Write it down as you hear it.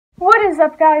What is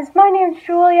up, guys? My name's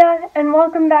Julia, and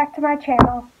welcome back to my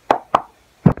channel.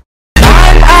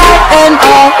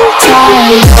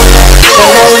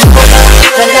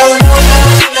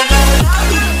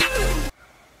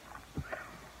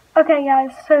 Okay,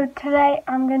 guys, so today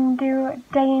I'm going to do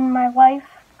Day in My Life,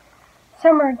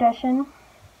 Summer Edition.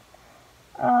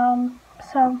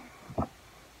 So,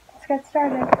 let's get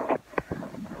started.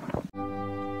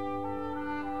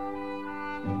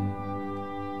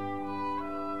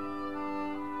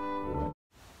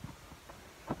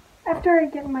 After I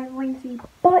get my lazy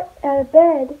butt out of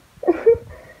bed,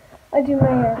 I do my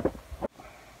hair.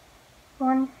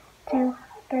 1, 2,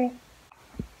 3.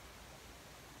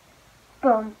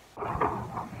 Boom.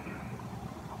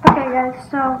 Okay, guys,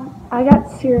 so I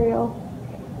got cereal.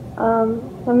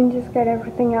 Let me just get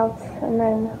everything else and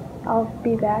then I'll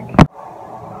be back.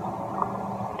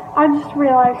 I just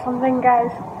realized something,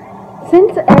 guys.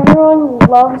 Since everyone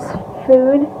loves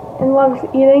food and loves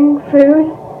eating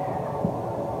food,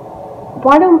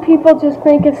 why don't people just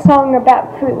make a song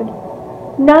about food?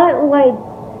 Not like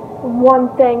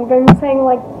one thing, but I'm saying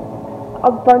like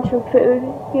a bunch of food,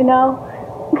 you know?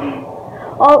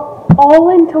 all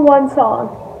into one song.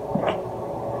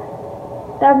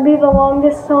 That'd be the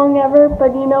longest song ever,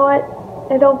 but you know what?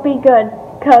 It'll be good,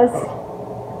 cause,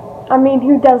 I mean,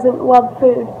 who doesn't love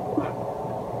food?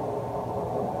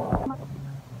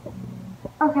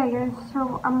 Okay, guys,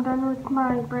 so I'm done with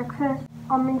my breakfast.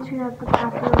 I'll meet you at the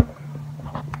bathroom.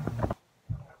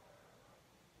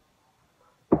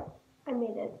 I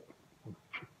made it.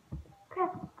 Okay.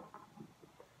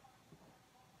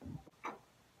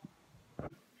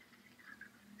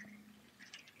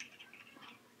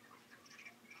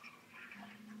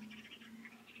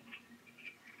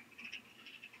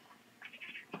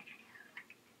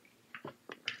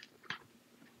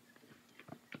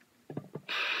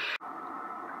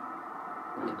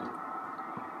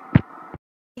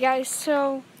 Guys,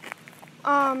 so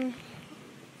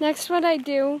next what I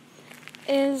do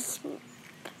is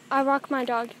I walk my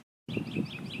dog.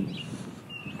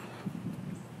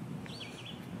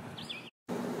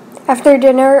 After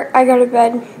dinner, I go to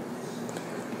bed.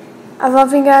 I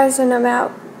love you guys and I'm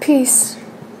out. Peace.